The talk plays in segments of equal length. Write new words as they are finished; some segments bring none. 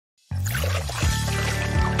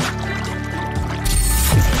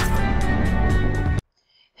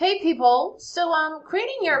Hey people, so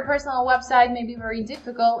creating your personal website may be very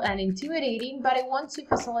difficult and intimidating, but I want to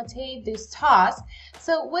facilitate this task.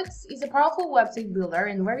 So Wix is a powerful website builder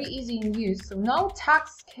and very easy in use, so no tech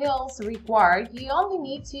skills required. You only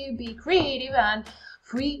need to be creative and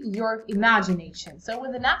free your imagination. So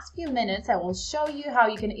in the next few minutes, I will show you how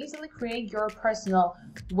you can easily create your personal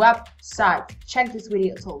website. Check this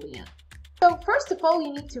video till the end. So first of all,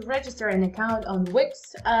 you need to register an account on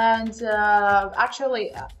Wix, and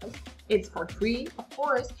it's for free, of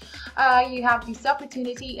course. You have this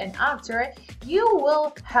opportunity, and after you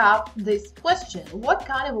will have this question: what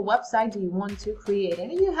kind of a website do you want to create?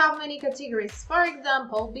 And you have many categories, for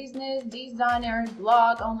example, business, designer,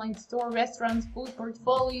 blog, online store, restaurants, food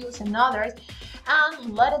portfolios, and others.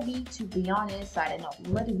 And let it be, to be honest, I don't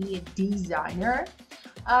know, let it be a designer.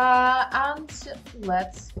 And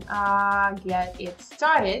let's get it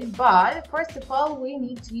started. But first of all, we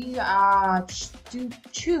need to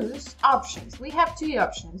choose options. We have two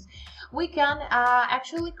options. We can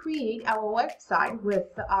actually create our website with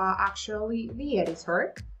actually the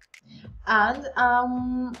editor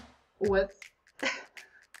and with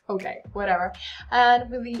okay, whatever, and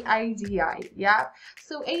with the ADI. Yeah,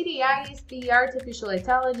 so ADI is the artificial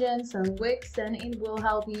intelligence on Wix, and it will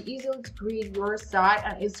help you easily to create your site,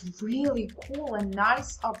 and it's really cool and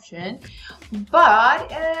nice option.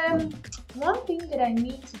 But one thing that I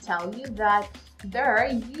need to tell you, that there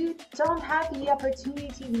you don't have the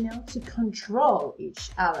opportunity, to control each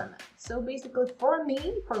element. So basically, for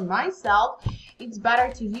me, for myself, it's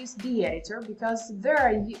better to use the editor, because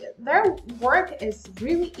their work is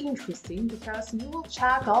really interesting, because you will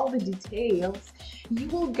check all the details, you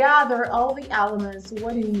will gather all the elements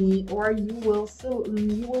what you need, or you will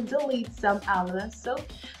delete some elements. So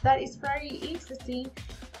that is very interesting.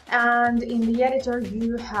 And in the editor,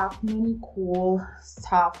 you have many cool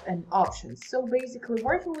stuff and options. So basically,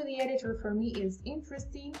 working with the editor for me is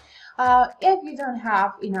interesting. If you don't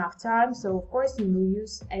have enough time, so of course you may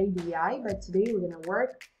use ADI, but today we're gonna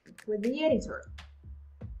work with the editor.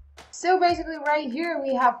 So basically, right here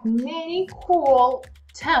we have many cool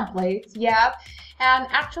templates. Yeah, and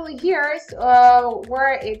actually here's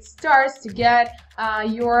where it starts to get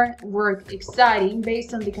your work exciting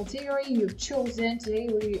based on the category you've chosen. Today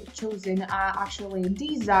we've chosen actually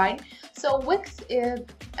design. So Wix,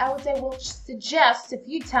 I would say, will suggest a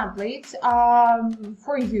few templates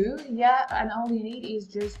for you. Yeah, and all you need is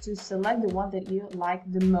just to select the one that you like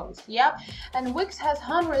the most. Yeah, and Wix has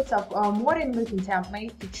hundreds of modern looking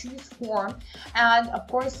templates to choose from, and of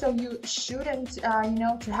course, so you shouldn't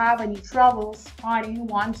to have any troubles finding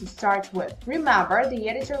one to start with. Remember, the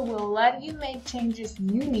editor will let you make changes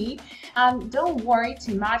you need, and don't worry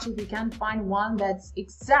too much if you can't find one that's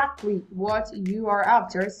exactly what you are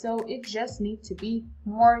after. So it just needs to be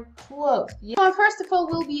more close. Yeah. So first of all,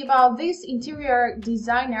 will be about this interior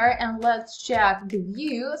designer, and let's check the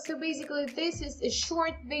view. So basically, this is a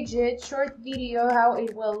short video how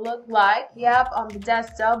it will look like. Yep, on the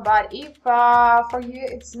desktop. But if for you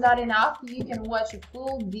it's not enough, you can watch a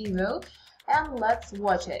full demo, and let's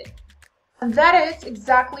watch it. And that is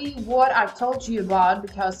exactly what I've told you about,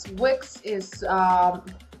 because Wix is I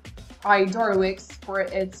adore Wix for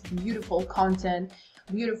its beautiful content,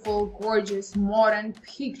 beautiful, gorgeous, modern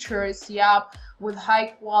pictures, yep, with high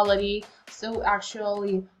quality. So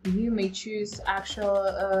actually, you may choose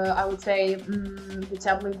I would say the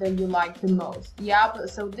template that you like the most. Yep.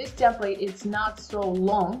 So this template, it's not so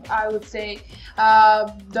long. I would say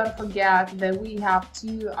don't forget that we have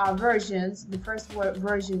two versions. The first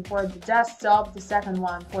version for the desktop, the second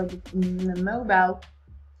one for the mobile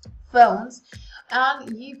phones.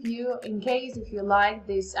 And if you like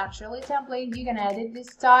this actually template, you can edit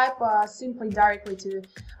this type simply directly to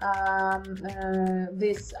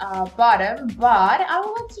this bottom. But I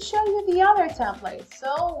would like to show you the other templates,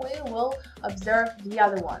 so we will observe the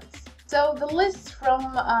other ones. So the list from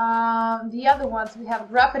the other ones, we have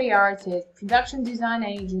graffiti artist, production design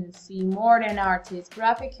agency, modern artist,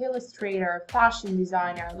 graphic illustrator, fashion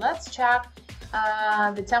designer. Let's check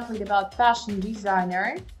the template about fashion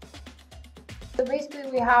designer. So basically,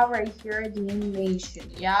 we have right here the animation.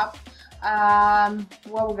 Yep.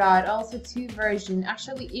 What we got? Also two versions.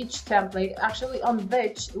 Actually, each template. Actually, on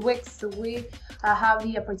Wix, we have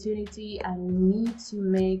the opportunity and need to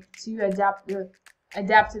make two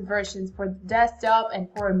adapted versions for the desktop and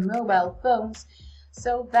for mobile phones.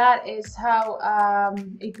 So that is how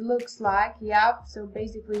it looks like. Yep. So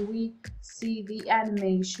basically, we see the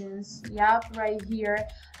animations. Yep, right here,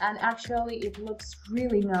 and actually it looks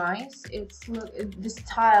really nice. The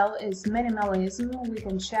style is minimalism. We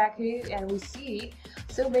can check it and we see it.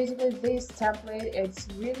 So basically, this template, it's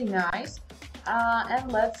really nice.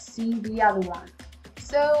 And let's see the other one.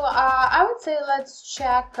 So I would say let's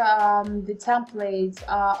check the templates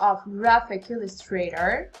of Graphic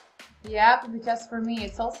Illustrator. Yeah, because for me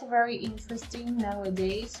it's also very interesting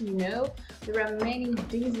nowadays. You know, there are many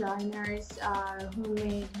designers who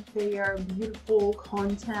make their beautiful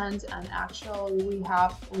content, and actually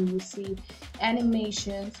we see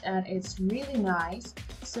animations, and it's really nice.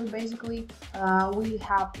 So basically, we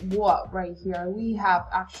have what right here? We have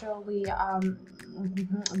actually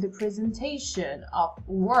the presentation of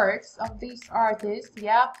works of these artists.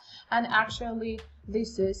 Yeah, and actually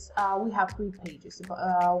this is we have 3 pages: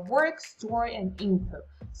 work, story, and info.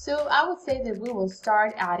 So I would say that we will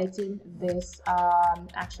start editing this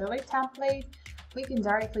actually template, clicking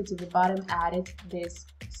directly to the bottom, edit this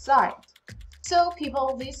site. So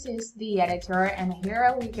people, this is the editor, and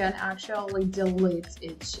here we can actually delete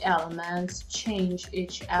each element, change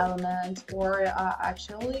each element, or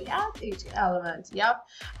actually add each element. Yep,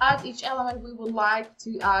 add each element we would like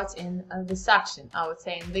to add in the section, I would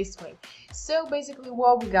say, in this way. So basically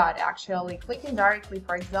what we got, actually clicking directly,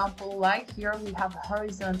 for example, like here we have a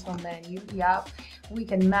horizontal menu. Yep, we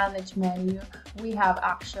can manage menu. We have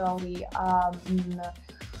actually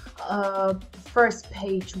first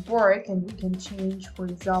page work, and we can change, for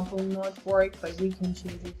example, not work, but we can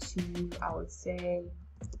change it to, I would say,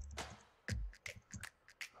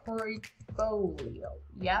 portfolio.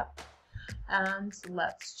 Yep, and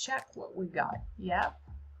let's check what we got. Yep,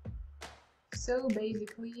 so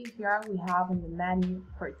basically here we have in the menu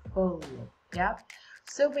portfolio. Yep,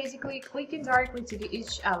 so basically clicking directly to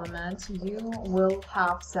each element, you will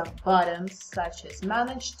have some buttons such as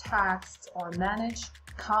manage text or manage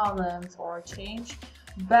columns, or change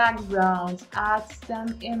background, add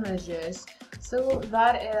some images. So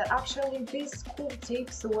that actually these cool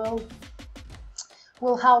tips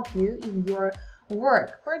will help you in your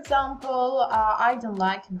work. For example, I don't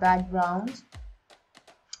like background,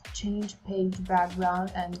 change page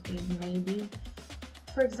background, and it may be,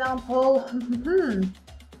 for example,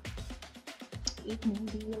 it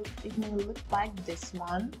may look like this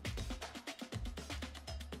one,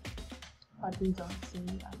 but we don't see.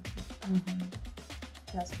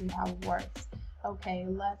 Yes, we have words. Okay,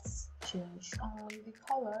 let's change only the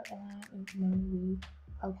color, and it may be,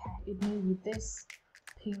 okay, it may be this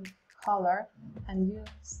pink color, and you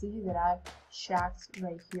see that I've checked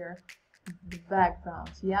right here the background.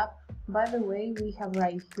 Yep, by the way, we have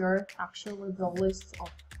right here actually the list of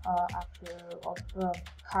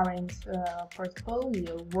current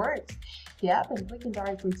portfolio works. Yep, and clicking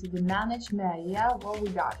directly to the manage media, what we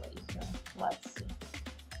got right here. Let's see.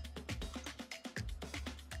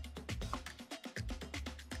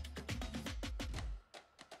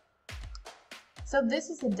 So this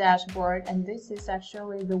is a dashboard, and this is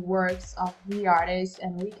actually the works of the artist,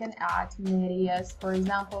 and we can add medias, for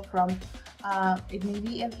example, from it may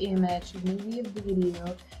be an image, it may be a video.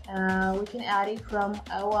 We can add it from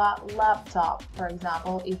our laptop, for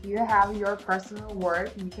example. If you have your personal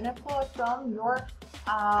work, you can upload from your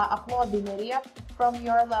upload the media from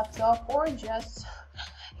your laptop, or just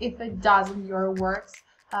if it doesn't your works,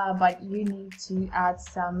 but you need to add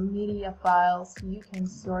some media files, you can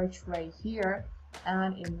search right here,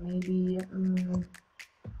 and it may be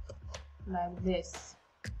like this.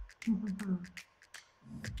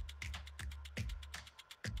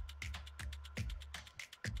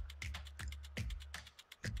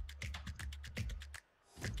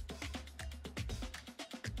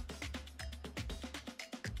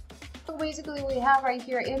 So basically we have right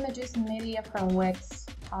here images and media from Wix.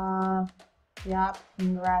 Yep,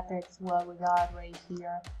 graphics, what we got right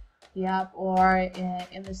here. Yep, or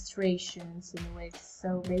illustrations in Wix.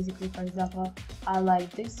 So basically, for example, I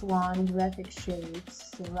like this one, graphic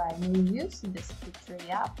shapes. So I may use this picture.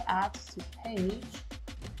 Yep, add to page,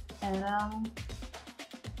 and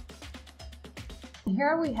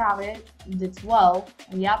here we have it, the 12.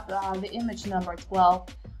 Yep, the image number 12.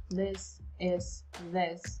 This is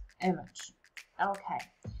this image. Okay.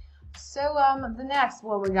 So the next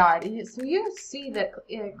what we got is, so you see that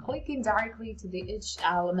clicking directly to each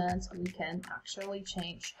element, we can actually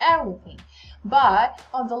change everything. But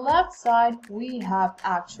on the left side we have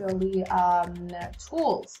actually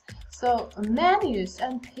tools. So menus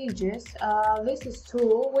and pages. This is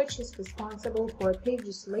tool which is responsible for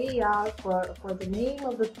pages layout, for the name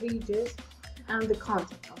of the pages and the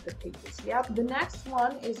content of the pages. Yep. The next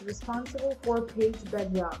one is responsible for page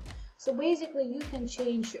background. So basically you can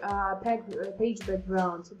change page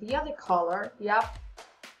background to the other color, yep,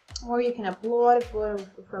 or you can upload a photo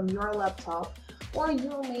from your laptop, or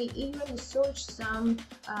you may even search some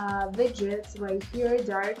widgets right here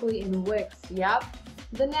directly in Wix, yep.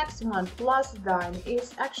 The next one, Plusdime,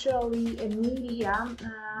 is actually a media.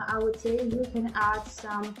 I would say you can add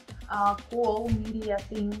some cool media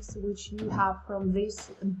things which you have from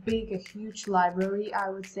this huge library, I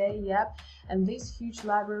would say. Yep. And this huge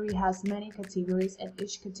library has many categories, and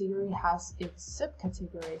each category has its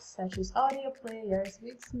subcategories, such as audio players,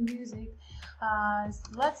 with music.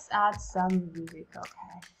 Let's add some music.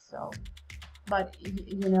 Okay, so. But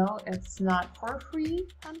you know, it's not for free,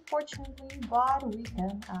 unfortunately, but we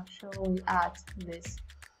can actually add this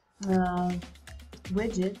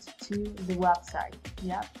widget to the website.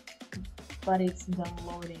 Yep, but it's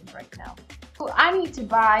downloading right now. So I need to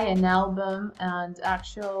buy an album, and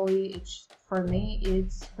actually for me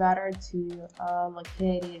it's better to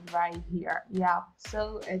locate it right here. Yeah,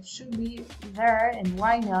 so it should be there, and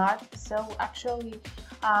why not? So actually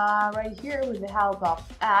right here, with the help of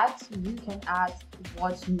ads, you can add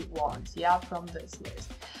what you want, yeah, from this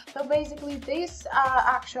list. So basically this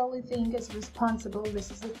actually thing is responsible,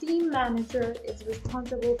 this is the theme manager, it's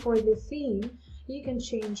responsible for the theme. You can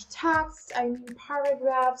change text,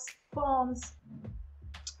 paragraphs, fonts,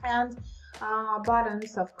 and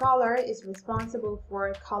buttons of color is responsible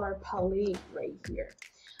for color palette right here.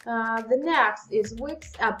 The next is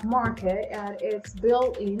Wix App Market, and it's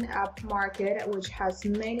built-in app market which has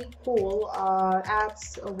many cool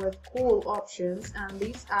apps with cool options, and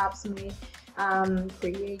these apps may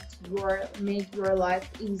make your life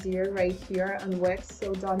easier right here on Wix.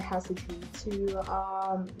 So don't hesitate to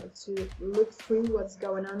look through what's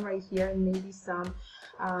going on right here, and maybe some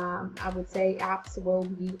I would say apps will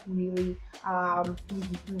be really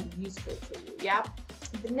useful for you. Yeah.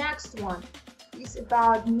 The next one is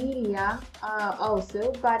about media,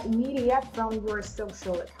 also, but media from your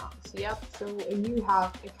social accounts. Yep. So you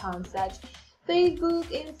have accounts such Facebook,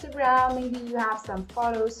 Instagram, maybe you have some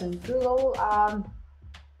photos on Google,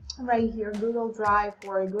 right here, Google Drive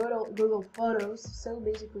or Google Photos. So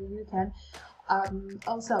basically you can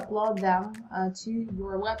also upload them to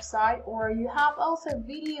your website, or you have also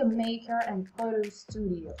Video Maker and Photo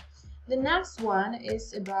Studio. The next one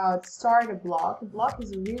is about start a blog. A blog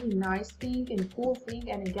is a really nice thing and cool thing,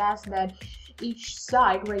 and I guess that each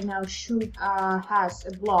site right now should has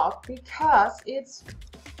a blog, because it's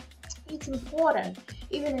important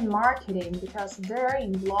even in marketing, because there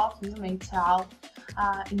in blog you may tell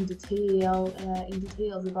in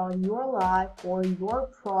details about your life or your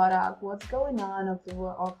product, what's going on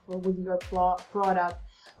with your product,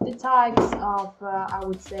 the types of I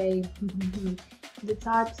would say the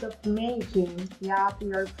types of making, yeah,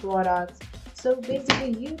 your products. So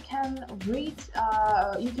basically you can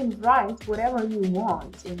write whatever you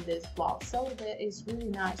want in this blog. So that is really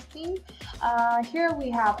nice thing. Here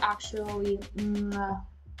we have actually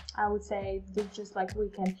I would say just like we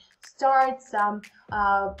can start some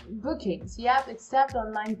bookings. Yep, accept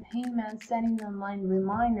online payments, sending online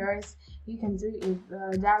reminders. You can do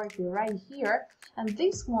it directly right here. And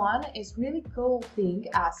this one is really cool thing.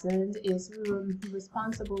 Ascend is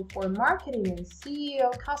responsible for marketing and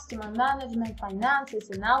SEO, customer management, finances,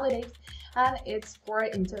 analytics, and it's for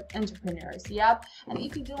entrepreneurs. Yep. And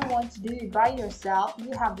if you don't want to do it by yourself,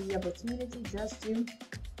 you have the opportunity just to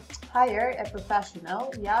hire a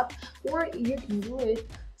professional. Yep. Or you can do it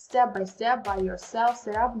step by step by yourself,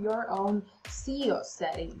 set up your own SEO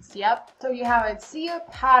settings. Yep. So you have a SEO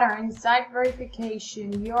pattern, site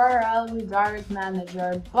verification, URL redirect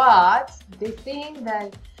manager, but the thing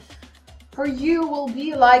that for you will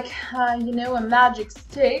be like you know, a magic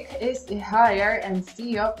stick is to hire a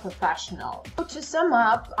SEO professional. So to sum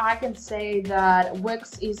up, I can say that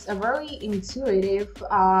Wix is a very intuitive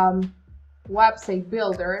website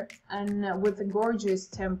builder, and with the gorgeous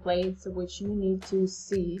templates which you need to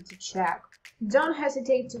see to check. Don't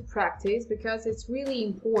hesitate to practice, because it's really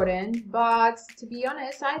important. But to be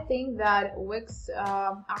honest, I think that Wix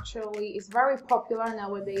actually is very popular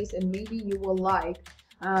nowadays, and maybe you will like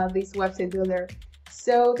this website builder.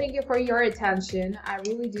 So thank you for your attention. I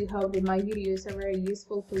really do hope that my videos are very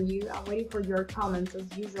useful for you. I'm waiting for your comments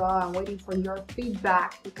as usual. I'm waiting for your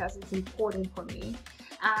feedback, because it's important for me.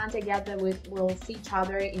 And together we'll see each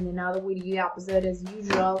other in another video episode as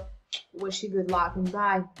usual. Wish you good luck and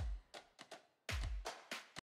bye.